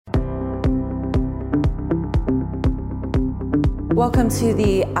Welcome to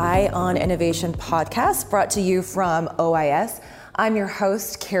the Eye on Innovation podcast, brought to you from OIS. I'm your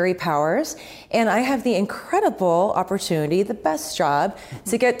host, Carrie Powers, and I have the incredible opportunity, the best job,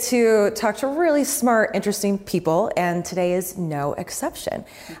 to get to talk to really smart, interesting people, and today is no exception.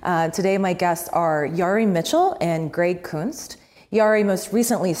 Today, my guests are Yari Mitchell and Greg Kunst. Yari most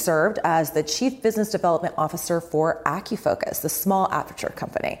recently served as the Chief Business Development Officer for AccuFocus, the small aperture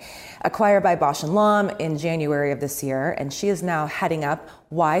company, acquired by Bausch & Lomb in January of this year, and she is now heading up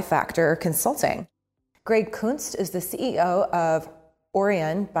Y Factor Consulting. Greg Kunst is the CEO of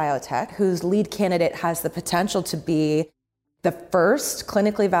Orion Biotech, whose lead candidate has the potential to be the first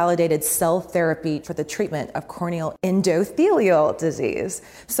clinically validated cell therapy for the treatment of corneal endothelial disease.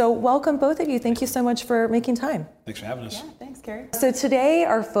 So welcome, both of you. Thank you so much for making time. Thanks for having us. Yeah, thanks, Carrie. So today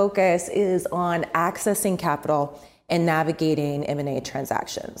our focus is on accessing capital and navigating M&A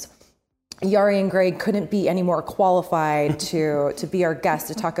transactions. Yari and Greg couldn't be any more qualified to be our guest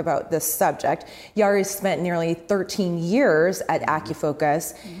to talk about this subject. Yari spent nearly 13 years at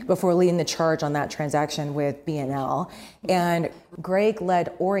AccuFocus before leading the charge on that transaction with B&L. And Greg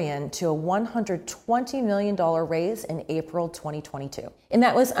led Orion to a $120 million raise in April 2022. And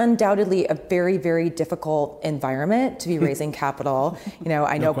that was undoubtedly a very, very difficult environment to be raising capital. You know,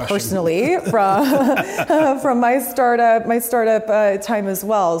 I know personally from my startup time as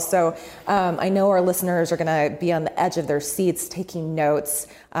well. So I know our listeners are going to be on the edge of their seats taking notes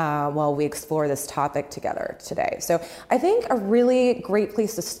while we explore this topic together today. So I think a really great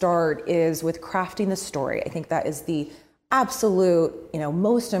place to start is with crafting the story. I think that is the absolute,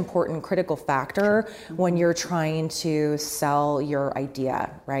 most important critical factor when you're trying to sell your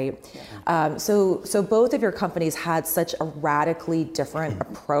idea, right? So both of your companies had such a radically different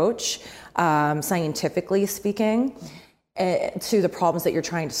approach, scientifically speaking, to the problems that you're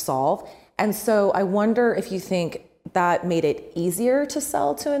trying to solve. And so I wonder if you think that made it easier to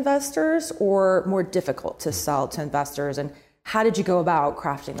sell to investors or more difficult to sell to investors, and how did you go about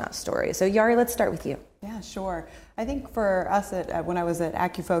crafting that story? So Yari, let's start with you. Yeah, sure. I think for us, when I was at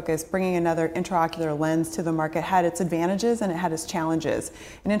AccuFocus, bringing another intraocular lens to the market had its advantages and it had its challenges.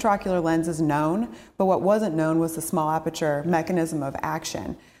 An intraocular lens is known, but what wasn't known was the small aperture mechanism of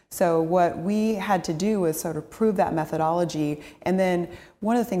action. So what we had to do was sort of prove that methodology. And then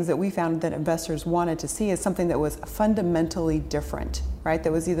one of the things that we found that investors wanted to see is something that was fundamentally different, right?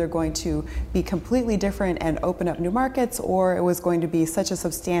 That was either going to be completely different and open up new markets, or it was going to be such a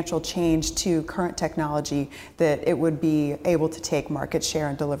substantial change to current technology that it would be able to take market share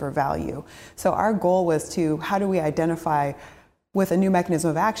and deliver value. So our goal was to, how do we identify with a new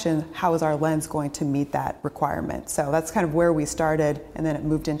mechanism of action, how is our lens going to meet that requirement? So that's kind of where we started, and then it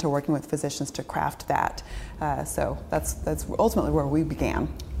moved into working with physicians to craft that. So that's ultimately where we began.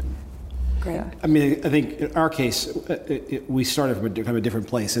 Great. Yeah. I mean, I think in our case, we started from a different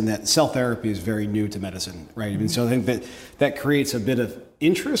place in that cell therapy is very new to medicine, right? I mean, so I think that creates a bit of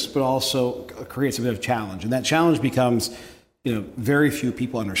interest, but also creates a bit of challenge. And that challenge becomes, very few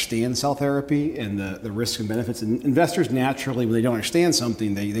people understand cell therapy and the risks and benefits. And investors naturally, when they don't understand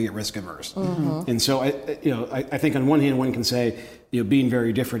something, they get risk averse. Mm-hmm. And so I think on one hand, one can say, being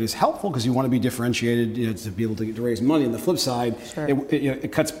very different is helpful because you want to be differentiated, to be able to raise money. On the flip side, sure,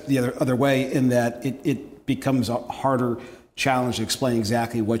 it cuts the other way in that it becomes a harder challenge to explain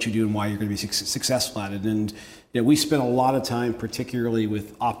exactly what you do and why you're going to be successful at it. And we spent a lot of time, particularly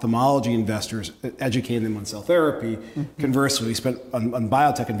with ophthalmology investors, educating them on cell therapy. Mm-hmm. Conversely, we spent on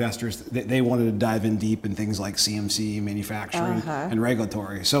biotech investors, they wanted to dive in deep in things like CMC, manufacturing, and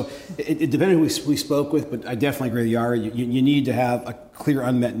regulatory. So it depended who we spoke with, but I definitely agree with Yari. You need to have a clear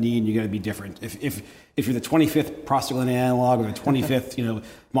unmet need, and you got to be different. If you're the 25th prostaglandin analog or the 25th,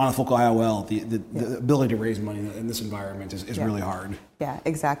 monofocal IOL, the ability to raise money in this environment is really hard. Yeah,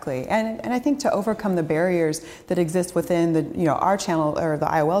 exactly. And I think to overcome the barriers that exist within the our channel, or the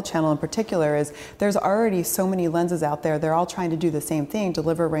IOL channel in particular, is there's already so many lenses out there. They're all trying to do the same thing,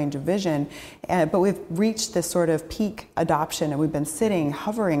 deliver range of vision. But we've reached this sort of peak adoption, and we've been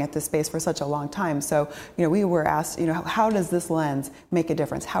hovering at this space for such a long time. So we were asked, how does this lens make a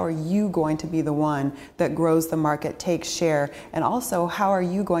difference? How are you going to be the one that grows the market, takes share, and also how are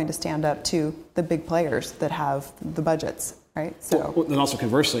you going to stand up to the big players that have the budgets? Right. So, and also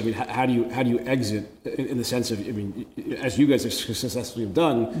conversely, I mean, how do you exit in the sense of, as you guys have successfully have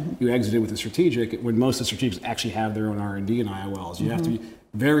done, mm-hmm, you exited with a strategic when most of the strategics actually have their own R&D and IOLs. You have to be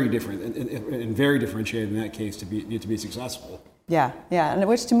very different and very differentiated in that case to be successful. Yeah, and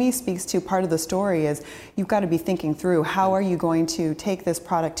which to me speaks to part of the story is you've got to be thinking through how are you going to take this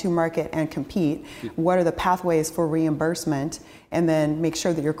product to market and compete? What are the pathways for reimbursement? And then make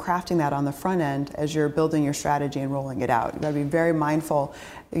sure that you're crafting that on the front end as you're building your strategy and rolling it out. You've got to be very mindful.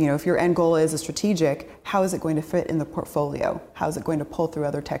 If your end goal is a strategic, how is it going to fit in the portfolio? How is it going to pull through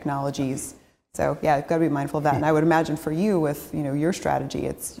other technologies? So yeah, you've got to be mindful of that. And I would imagine for you with your strategy,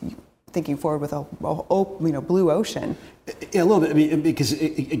 it's thinking forward with a blue ocean. Yeah, a little bit. I mean, because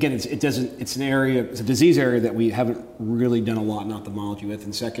again, it's an area, it's a disease area that we haven't really done a lot in ophthalmology with,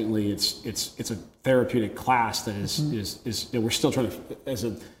 and secondly, it's a therapeutic class that is we're still trying to as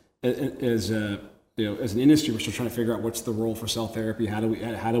an industry, we're still trying to figure out what's the role for cell therapy. How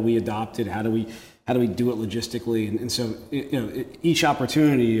do we adopt it? How do we do it logistically? And so each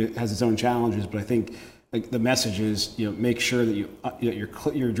opportunity has its own challenges, but I think. Like the message is, make sure that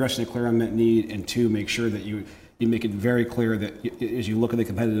you're addressing a clear unmet need, and two, make sure that you make it very clear that as you look at the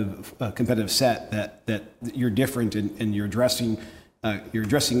competitive set that you're different and you're addressing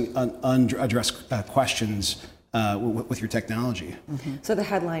unaddressed questions with your technology. Mm-hmm. So the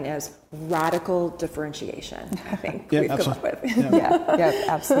headline is radical differentiation, I think yeah, we've come up with. Yeah,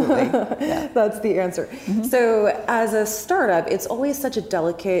 absolutely. Yeah. That's the answer. Mm-hmm. So as a startup, it's always such a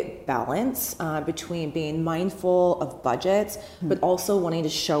delicate balance between being mindful of budgets, but also wanting to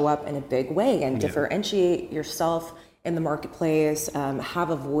show up in a big way and differentiate yourself in the marketplace, have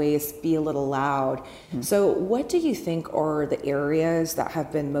a voice, be a little loud. Mm-hmm. So what do you think are the areas that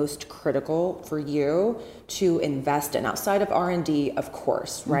have been most critical for you to invest in outside of R&D, of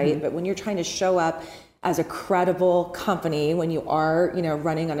course, right? Mm-hmm. But when you're trying to show up as a credible company, when you are,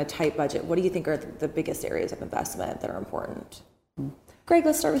 running on a tight budget, what do you think are the biggest areas of investment that are important? Mm-hmm. Greg,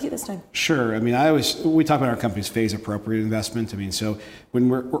 let's start with you this time. Sure. I mean, we talk about our company's phase appropriate investment. I mean, so when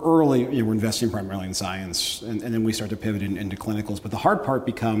we're early, we're investing primarily in science, and then we start to pivot into clinicals. But the hard part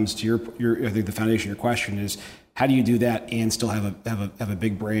becomes to your I think the foundation of your question is how do you do that and still have a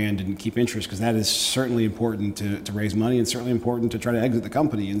big brand and keep interest? Because that is certainly important to raise money and certainly important to try to exit the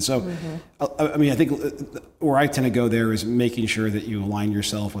company. And so, I mean, I think where I tend to go there is making sure that you align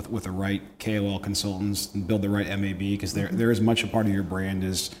yourself with the right KOL consultants and build the right MAB, because they're as much a part of your brand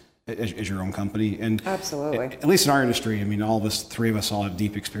as your own company. And absolutely, at least in our industry, I mean, three of us all have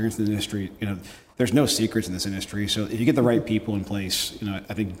deep experience in the industry. There's no secrets in this industry. So if you get the right people in place,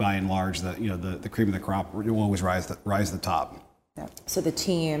 I think by and large, the cream of the crop will always rise to the top. Yeah. So the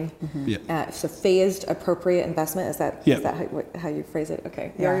team, so phased appropriate investment, is that how you phrase it?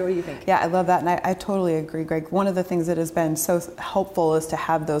 Okay. Yari, what do you think? Yeah, I love that. And I totally agree, Greg. One of the things that has been so helpful is to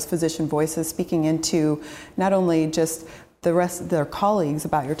have those physician voices speaking into not only just the rest of their colleagues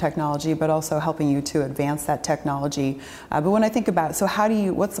about your technology, but also helping you to advance that technology. But when I think about,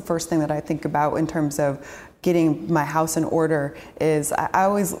 what's the first thing that I think about in terms of getting my house in order is I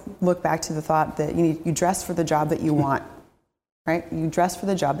always look back to the thought that you dress for the job that you want. Right? You dress for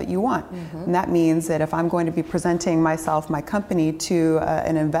the job that you want. Mm-hmm. And that means that if I'm going to be presenting my company to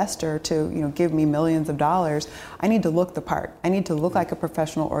an investor to give me millions of dollars, I need to look the part. I need to look like a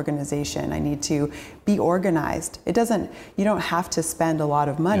professional organization. I need to be organized. You don't have to spend a lot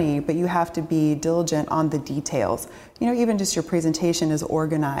of money, but you have to be diligent on the details. Even just your presentation is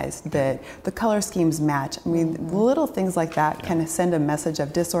organized, that the color schemes match. I mean, little things like that can send a message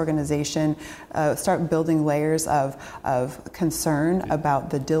of disorganization, start building layers of concern about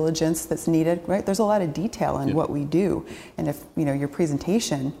the diligence that's needed, right? There's a lot of detail in what we do. And if, your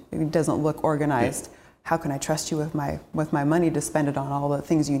presentation doesn't look organized, how can I trust you with my money to spend it on all the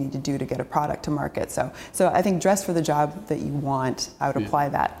things you need to do to get a product to market? So I think dress for the job that you want. I would apply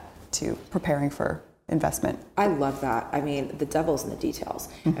that to preparing for investment. I love that. I mean, the devil's in the details.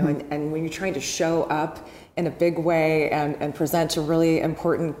 Mm-hmm. And when you're trying to show up in a big way and present to really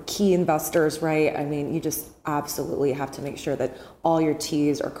important key investors, right? I mean, you just absolutely have to make sure that all your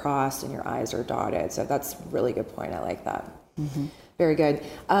T's are crossed and your I's are dotted. So that's a really good point. I like that. Mm-hmm. Very good.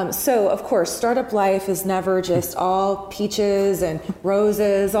 So, of course, startup life is never just all peaches and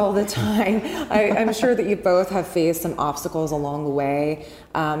roses all the time. I'm sure that you both have faced some obstacles along the way.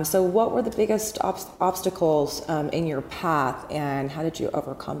 So what were the biggest obstacles in your path, and how did you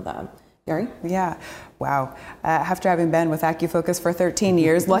overcome them? Yari? Yeah. Wow. After having been with AccuFocus for 13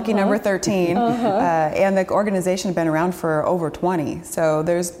 years, lucky number 13, and the organization had been around for over 20. So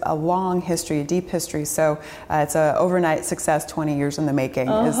there's a long history, a deep history. So it's an overnight success, 20 years in the making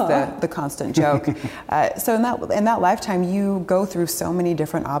is the constant joke. So in that lifetime, you go through so many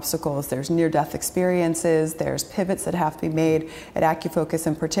different obstacles. There's near-death experiences. There's pivots that have to be made. At AccuFocus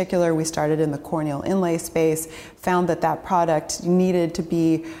in particular, we started in the corneal inlay space, found that product needed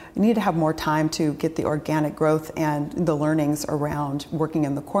to have more time to get the organic growth and the learnings around working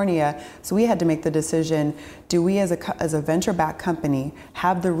in the cornea. So we had to make the decision, do we as a venture-backed company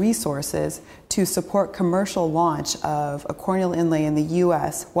have the resources to support commercial launch of a corneal inlay in the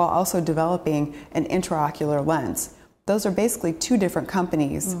US while also developing an intraocular lens? Those are basically two different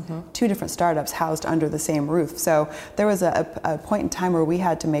companies, two different startups housed under the same roof. So there was a point in time where we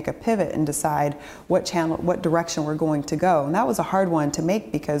had to make a pivot and decide what direction we're going to go. And that was a hard one to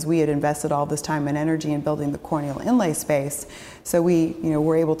make because we had invested all this time and energy in building the corneal inlay space. So we,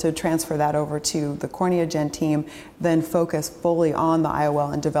 were able to transfer that over to the Cornea Gen team, then focus fully on the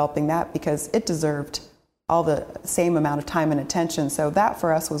IOL and developing that because it deserved all the same amount of time and attention. So that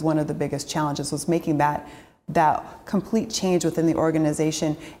for us was one of the biggest challenges, was making that complete change within the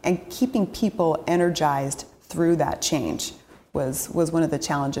organization and keeping people energized through that change was one of the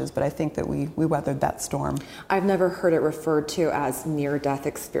challenges, but I think that we weathered that storm. I've never heard it referred to as near-death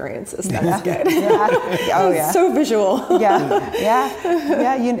experiences. That's good. Oh yeah. So visual. Yeah.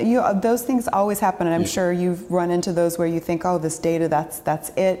 Those things always happen, and I'm sure you've run into those where you think, oh, this data, that's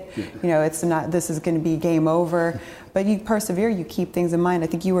it. It's not. This is going to be game over. But you persevere, you keep things in mind. I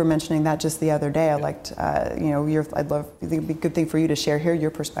think you were mentioning that just the other day. I liked, I'd love, I think it'd be a good thing for you to share here,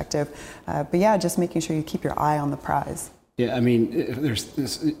 your perspective. But yeah, just making sure you keep your eye on the prize. Yeah, I mean,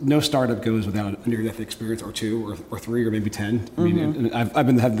 there's no startup goes without a near-death experience or two or three or maybe 10. I mean, and I've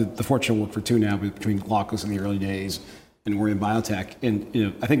been had the fortune to work for two now, between Glaucus in the early days and Orion Biotech.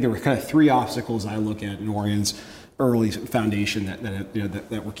 And I think there were kind of three obstacles I look at in Orion's early foundation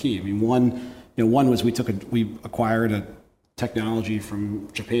that were key. I mean, one was we acquired a technology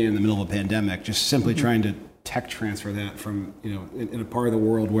from Japan in the middle of a pandemic, just simply trying to tech transfer that from in a part of the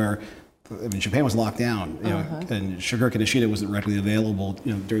world where Japan was locked down, and Shigeru Kaneshita wasn't readily available,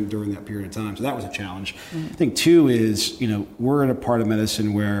 during that period of time. So that was a challenge. I think two is, we're in a part of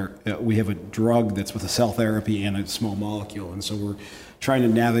medicine where we have a drug that's with a cell therapy and a small molecule, and so we're trying to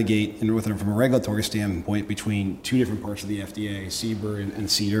navigate, from a regulatory standpoint, between two different parts of the FDA, CBER and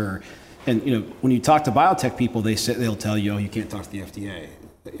CDER. And when you talk to biotech people, they'll tell you, you can't talk to the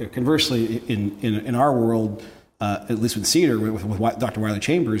FDA. Conversely, in our world, at least with CDER, with Dr. Wiley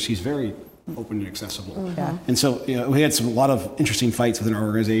Chambers, he's very open and accessible. And so we had a lot of interesting fights within our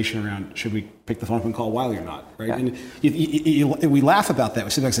organization around, should we pick the phone up and call Wiley or not, right? And we laugh about that. We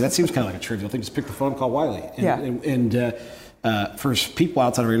sit back and say, that seems kind of like a trivial thing, just pick the phone and call Wiley. And for people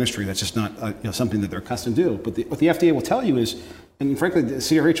outside of our industry, that's just not something that they're accustomed to do. But what the FDA will tell you is, and frankly, the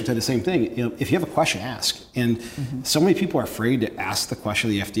CDRH will tell the same thing. If you have a question, ask. And so many people are afraid to ask the question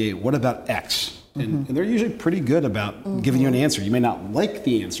of the FDA, what about X? And they're usually pretty good about giving you an answer. You may not like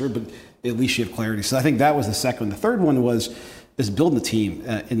the answer, but at least you have clarity. So I think that was the second one. The third one is building the team.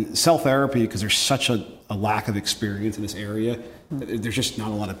 In cell therapy, because there's such a lack of experience in this area, there's just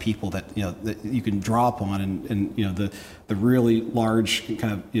not a lot of people that that you can draw upon, and the really large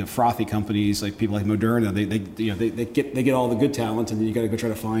kind of frothy companies like people like Moderna, they get all the good talent, and then you got to go try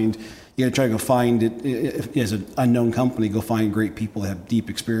to find it as an unknown company. Go find great people that have deep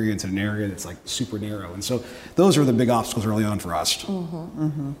experience in an area that's like super narrow, and so those are the big obstacles early on for us.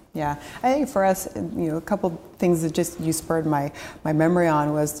 Yeah, I think for us, a couple things that just you spurred my memory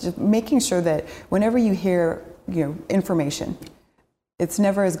on was just making sure that whenever you hear information, it's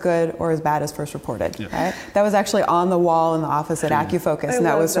never as good or as bad as first reported. Right? That was actually on the wall in the office at AccuFocus, and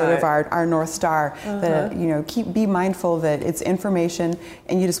that was sort of our North Star. That be mindful that it's information,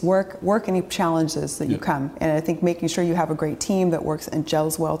 and you just work any challenges that you come. And I think making sure you have a great team that works and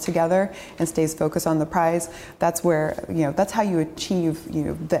gels well together and stays focused on the prize. That's where that's how you achieve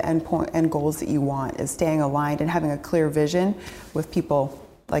the end goals that you want, is staying aligned and having a clear vision with people,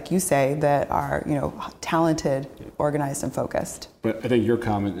 like you say, that are talented, organized, and focused. But I think your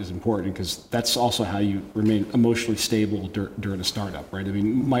comment is important, because that's also how you remain emotionally stable during a startup, right? I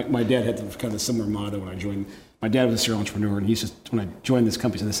mean, my dad had kind of a similar motto when I joined. My dad was a serial entrepreneur, and he says, when I joined this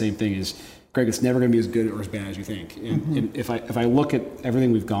company, he said the same thing: is, Greg, it's never going to be as good or as bad as you think. And if I look at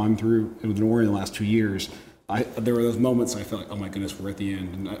everything we've gone through with Orion in the last 2 years, there were those moments I felt like, oh my goodness, we're at the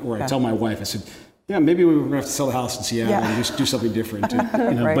end. And I tell my wife, I said, yeah, maybe we were going to have to sell the house in Seattle and just do something different.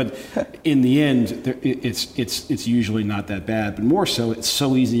 Right. But in the end, it's usually not that bad. But more so, it's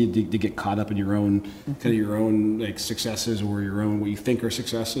so easy to get caught up in your own like successes, or your own what you think are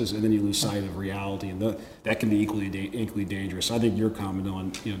successes, and then you lose sight of reality, and that can be equally dangerous. So I think your comment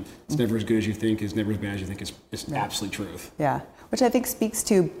on it's never as good as you think, it's never as bad as you think, is absolute truth. Yeah, which I think speaks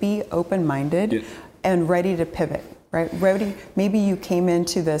to be open-minded and ready to pivot. right? Maybe you came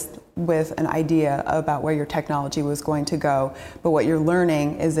into this with an idea about where your technology was going to go, but what you're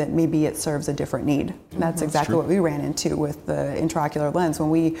learning is that maybe it serves a different need. And that's exactly what we ran into with the intraocular lens. When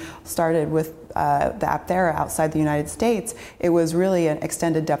we started with the Apthera outside the United States, it was really an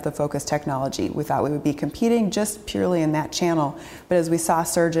extended depth of focus technology. We thought we would be competing just purely in that channel, but as we saw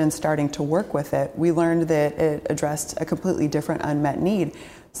surgeons starting to work with it, we learned that it addressed a completely different unmet need.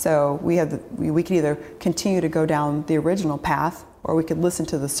 So we could either continue to go down the original path, or we could listen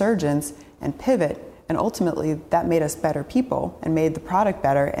to the surgeons and pivot. And ultimately, that made us better people and made the product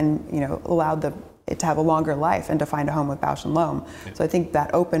better, and allowed it to have a longer life and to find a home with Bausch & Lomb. Yeah. So I think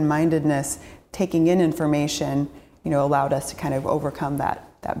that open-mindedness, taking in information, allowed us to kind of overcome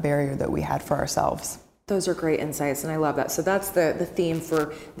that barrier that we had for ourselves. Those are great insights, and I love that. So that's the theme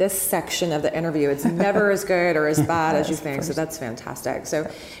for this section of the interview. It's never as good or as bad as you think, so that's fantastic. So,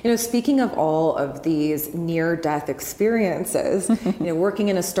 speaking of all of these near-death experiences, working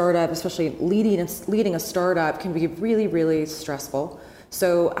in a startup, especially leading a startup, can be really, really stressful.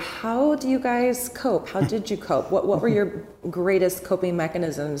 So how do you guys cope? How did you cope? What were your greatest coping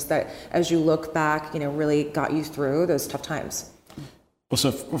mechanisms that, as you look back, really got you through those tough times? Well, so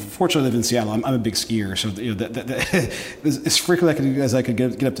fortunately, I live in Seattle. I'm a big skier, so as frequently as I could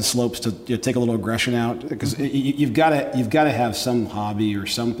get up to slopes to take a little aggression out, because you've got to have some hobby or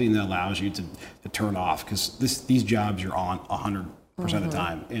something that allows you to turn off, because these jobs you're on 100% of the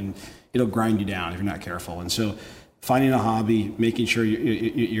time, and it'll grind you down if you're not careful. And so, finding a hobby, making sure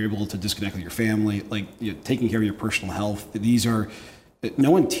you're able to disconnect with your family, taking care of your personal health. These are,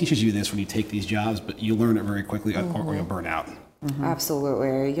 no one teaches you this when you take these jobs, but you learn it very quickly, or you'll burn out. Mm-hmm.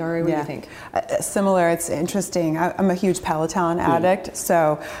 Absolutely. Yari, what do you think? Similar. It's interesting. I'm a huge Peloton addict,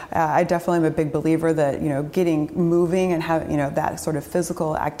 so I definitely am a big believer that, getting moving and having, that sort of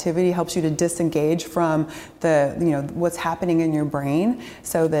physical activity helps you to disengage from the, what's happening in your brain,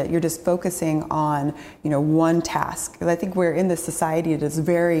 so that you're just focusing on, one task. Because I think we're in this society that is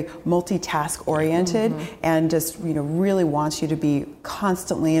very multitask oriented, and just, really wants you to be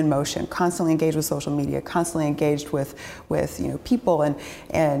constantly in motion, constantly engaged with social media, constantly engaged with people,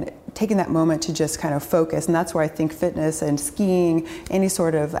 and taking that moment to just kind of focus. And that's where I think fitness and skiing, any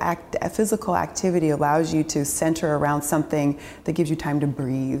sort of physical activity, allows you to center around something that gives you time to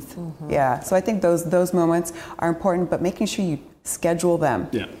breathe. Yeah. So I think those moments are important, but making sure you schedule them,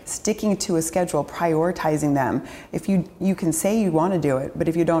 sticking to a schedule, prioritizing them. If you can say you want to do it, but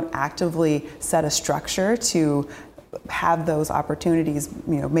if you don't actively set a structure to have those opportunities,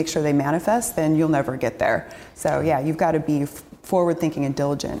 make sure they manifest, then you'll never get there. So you've got to be forward-thinking and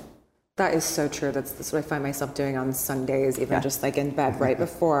diligent. That is so true. That's what I find myself doing on Sundays, even just in bed right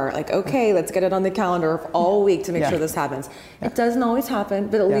before, okay, let's get it on the calendar all week to make sure this happens. It doesn't always happen,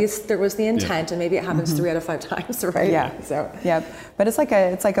 but at least there was the intent, and maybe it happens 3 out of 5 times, right? But it's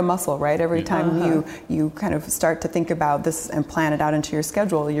like a muscle, right? Every time you kind of start to think about this and plan it out into your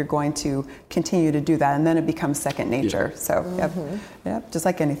schedule, you're going to continue to do that, and then it becomes second nature. So just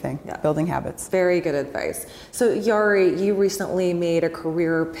like anything, building habits. Very good advice. So Yari, you recently made a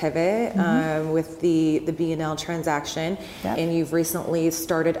career pivot with the B&L transaction, and you've recently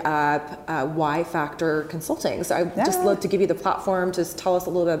started up Y Factor Consulting. So I'd just love to give you the platform to tell us a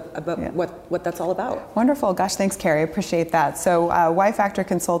little bit about what that's all about. Wonderful. Gosh, thanks, Carrie. I appreciate that. So Y Factor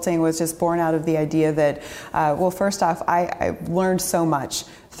Consulting was just born out of the idea that, first off, I've learned so much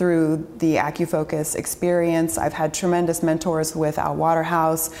through the AccuFocus experience. I've had tremendous mentors with Al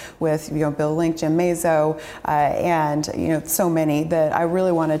Waterhouse, with Bill Link, Jim Mazo, and so many, that I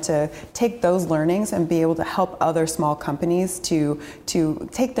really wanted to take those learnings and be able to help other small companies to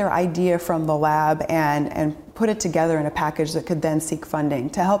take their idea from the lab and put it together in a package that could then seek funding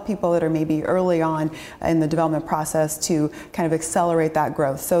to help people that are maybe early on in the development process to kind of accelerate that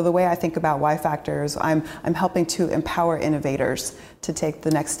growth. So the way I think about Y Factors, I'm helping to empower innovators to take the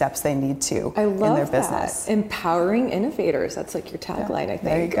next steps they need to in their business. Empowering innovators. That's like your tagline, I think.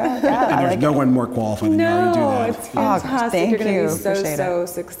 There you go. And there's no one more qualified than Yari to do that. It's fantastic. You're going to be so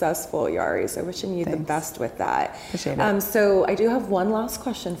successful, Yari. So wishing you the best with that. Appreciate it. So I do have one last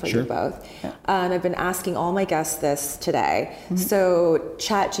question for you both. And I've been asking all my guests this today. So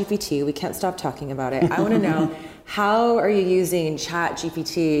ChatGPT, we can't stop talking about it. I want to know, how are you using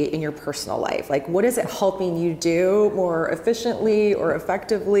ChatGPT in your personal life? What is it helping you do more efficiently or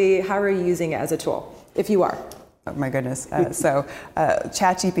effectively? How are you using it as a tool, if you are? Oh my goodness. So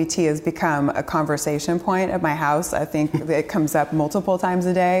ChatGPT has become a conversation point at my house. I think it comes up multiple times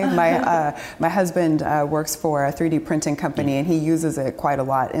a day. My husband works for a 3D printing company, and he uses it quite a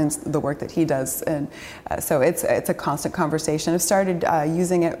lot in the work that he does. And so it's a constant conversation. I've started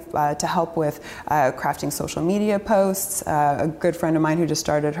using it to help with crafting social media posts. A good friend of mine who just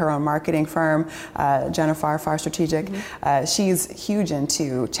started her own marketing firm, Jenna Far Strategic, she's huge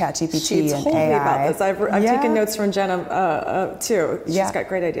into ChatGPT She and told AI. me about this. I've taken notes from Jenna too. She's got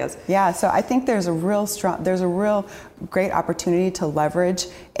great ideas. Yeah, so I think there's a real great opportunity to leverage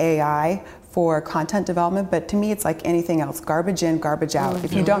AI for content development, but to me it's like anything else, garbage in, garbage out.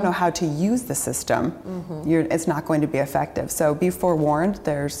 If you don't know how to use the system, it's not going to be effective. So be forewarned,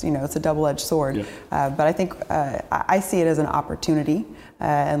 it's a double-edged sword. But I think I see it as an opportunity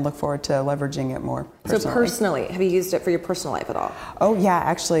and look forward to leveraging it more personally. So personally, have you used it for your personal life at all? Oh yeah,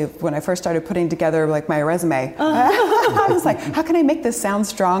 actually, when I first started putting together like my resume, I was like, how can I make this sound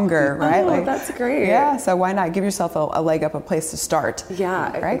stronger, right? Oh, that's great. Yeah, so why not give yourself a leg up, a place to start?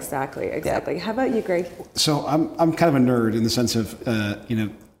 Yeah, right? Exactly. Yeah. How about you, Greg? So I'm kind of a nerd in the sense of,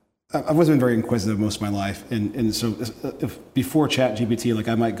 I've always been very inquisitive most of my life. And so if before ChatGPT, like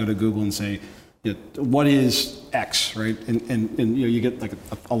I might go to Google and say, what is X, right? And you get like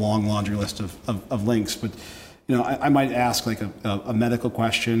a long laundry list of links, but I might ask like a medical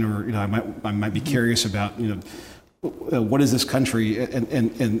question, or I might be curious about what is this country,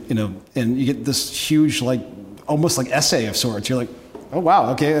 and you get this huge like almost like essay of sorts. You're like, oh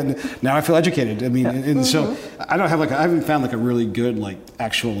wow, okay, and now I feel educated. I mean, and so I haven't found like a really good like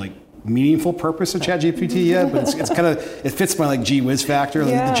actual like meaningful purpose of ChatGPT yet, but it's kind of, it fits my like gee whiz factor,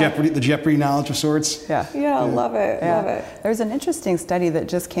 like the Jeopardy knowledge of sorts. Yeah, love it. There's an interesting study that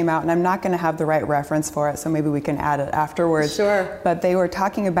just came out, and I'm not going to have the right reference for it, so maybe we can add it afterwards. Sure. But they were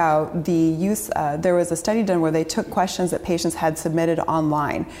talking about the use, there was a study done where they took questions that patients had submitted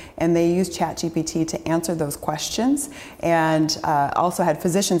online, and they used ChatGPT to answer those questions, and also had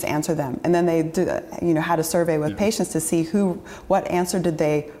physicians answer them. And then they had a survey with patients to see what answer did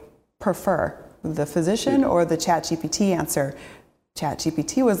they prefer, the physician or the ChatGPT answer.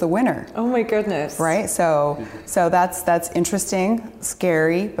 ChatGPT was the winner. Oh my goodness. Right? So that's interesting,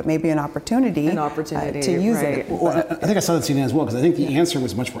 scary, but maybe an opportunity to use it. Well, I think I saw that scene as well, because I think the answer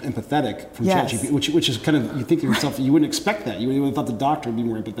was much more empathetic from ChatGPT, which is kind of, you think to yourself, you wouldn't expect that. You would have thought the doctor would be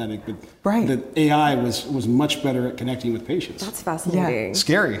more empathetic, but the AI was much better at connecting with patients. That's fascinating. Yeah.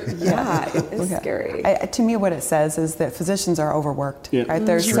 Scary. Yeah, it is scary. To me, what it says is that physicians are overworked. Yeah. Right?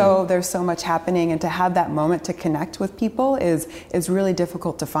 There's so much happening, and to have that moment to connect with people is really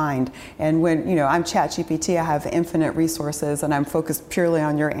difficult to find. And when I'm ChatGPT, I have infinite resources, and I'm focused purely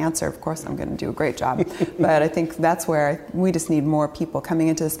on your answer. Of course, I'm going to do a great job. But I think that's where we just need more people coming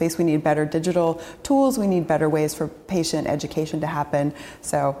into the space. We need better digital tools. We need better ways for patient education to happen.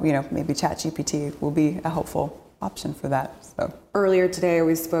 So maybe ChatGPT will be a helpful option for that. So earlier today,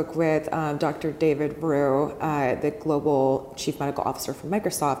 we spoke with Dr. David Rue, the Global Chief Medical Officer from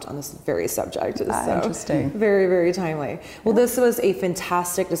Microsoft, on this very subject. So interesting. Very, very timely. Well, this was a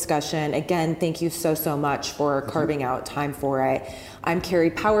fantastic discussion. Again, thank you so much for carving out time for it. I'm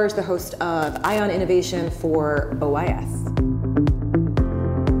Carrie Powers, the host of ION Innovation for OIS.